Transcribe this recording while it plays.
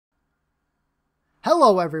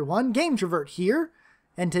Hello everyone, Gametrovert here,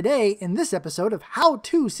 and today in this episode of How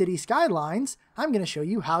to City Skylines, I'm going to show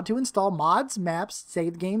you how to install mods, maps,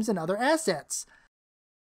 save games, and other assets.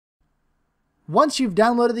 Once you've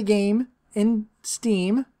downloaded the game in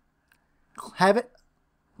Steam, have it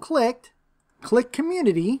clicked, click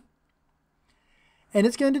Community, and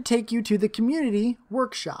it's going to take you to the Community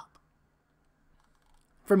Workshop.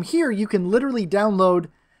 From here you can literally download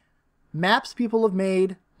maps people have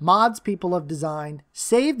made, mods people have designed,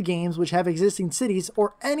 saved games which have existing cities,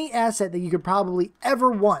 or any asset that you could probably ever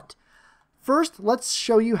want. First, let's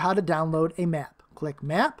show you how to download a map. Click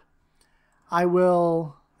Map. I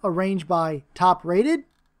will arrange by top rated.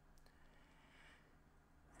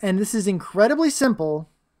 And this is incredibly simple.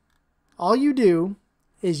 All you do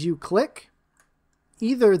is you click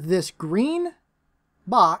either this green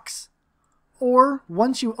box, or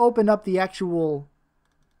once you open up the actual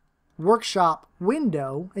workshop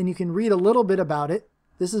window and you can read a little bit about it.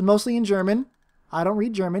 This is mostly in German. I don't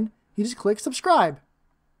read German. You just click subscribe.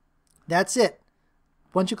 That's it.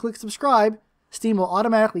 Once you click subscribe, Steam will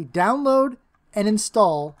automatically download and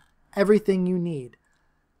install everything you need.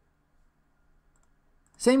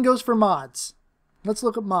 Same goes for mods. Let's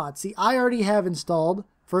look at mods. See, I already have installed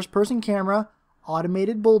first person camera,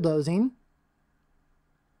 automated bulldozing.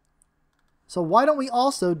 So why don't we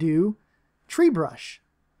also do tree brush?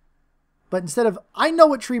 But instead of, I know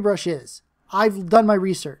what tree brush is. I've done my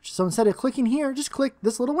research. So instead of clicking here, just click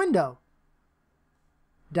this little window.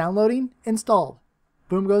 Downloading, installed.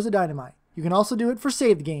 Boom goes the dynamite. You can also do it for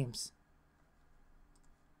saved games.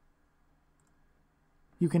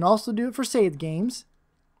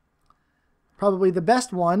 Probably the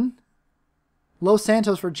best one, Los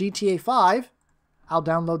Santos for GTA 5. I'll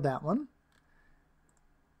download that one.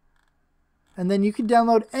 And then you can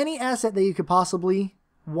download any asset that you could possibly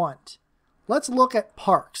want. Let's look at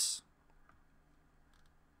parks.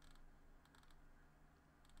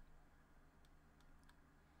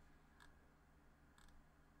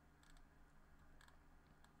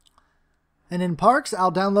 And in parks,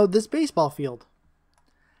 I'll download this baseball field.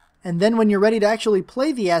 And then when you're ready to actually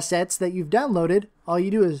play the assets that you've downloaded, all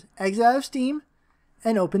you do is exit out of Steam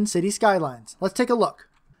and open City Skylines. Let's take a look.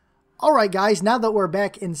 Alright guys, now that we're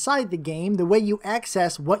back inside the game, the way you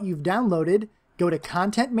access what you've downloaded, go to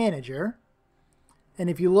Content Manager. And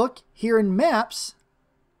if you look here in Maps,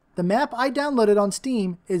 the map I downloaded on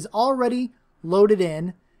Steam is already loaded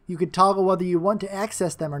in. You could toggle whether you want to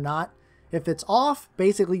access them or not. If it's off,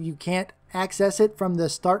 basically you can't access it from the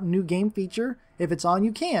Start New Game feature. If it's on,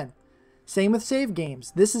 you can. Same with save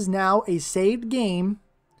games. This is now a saved game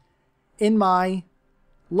in my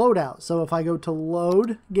loadout. So if I go to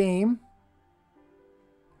Load Game,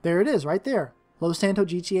 there it is right there. Los Santos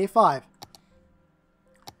GTA 5.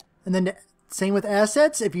 And then same with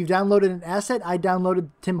assets. If you've downloaded an asset, I downloaded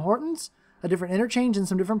Tim Hortons, a different interchange, and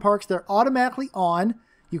some different parks. They're automatically on.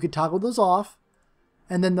 You could toggle those off.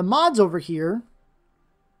 And then the mods over here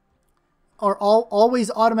are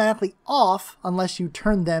always automatically off unless you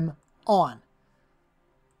turn them on.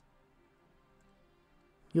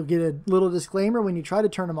 You'll get a little disclaimer when you try to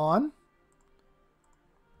turn them on.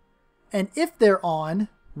 And if they're on,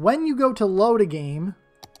 when you go to load a game,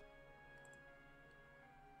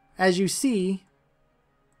 as you see,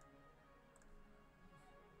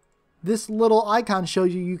 this little icon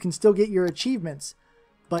shows you can still get your achievements.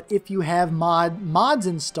 But if you have mods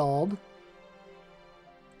installed,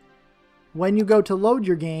 when you go to load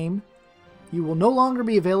your game, you will no longer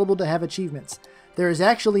be available to have achievements. There is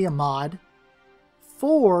actually a mod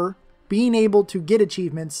for being able to get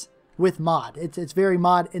achievements with mod. It's very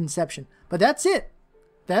mod inception. But that's it.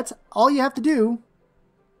 That's all you have to do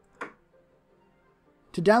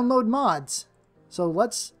to download mods. So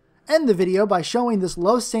let's end the video by showing this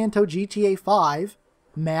Los Santos GTA 5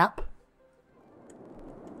 map.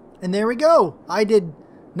 And there we go. I did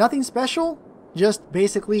nothing special, just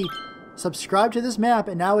basically subscribe to this map,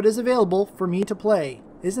 and now it is available for me to play.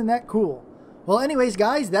 Isn't that cool? Well, anyways,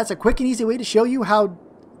 guys, that's a quick and easy way to show you how...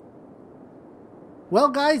 Well,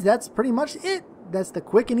 guys, that's pretty much it. That's the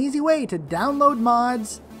quick and easy way to download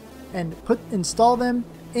mods and install them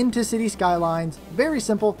into City Skylines. Very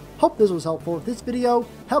simple. Hope this was helpful. If this video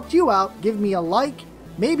helped you out, give me a like,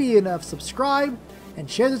 maybe a subscribe, and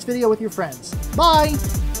share this video with your friends. Bye!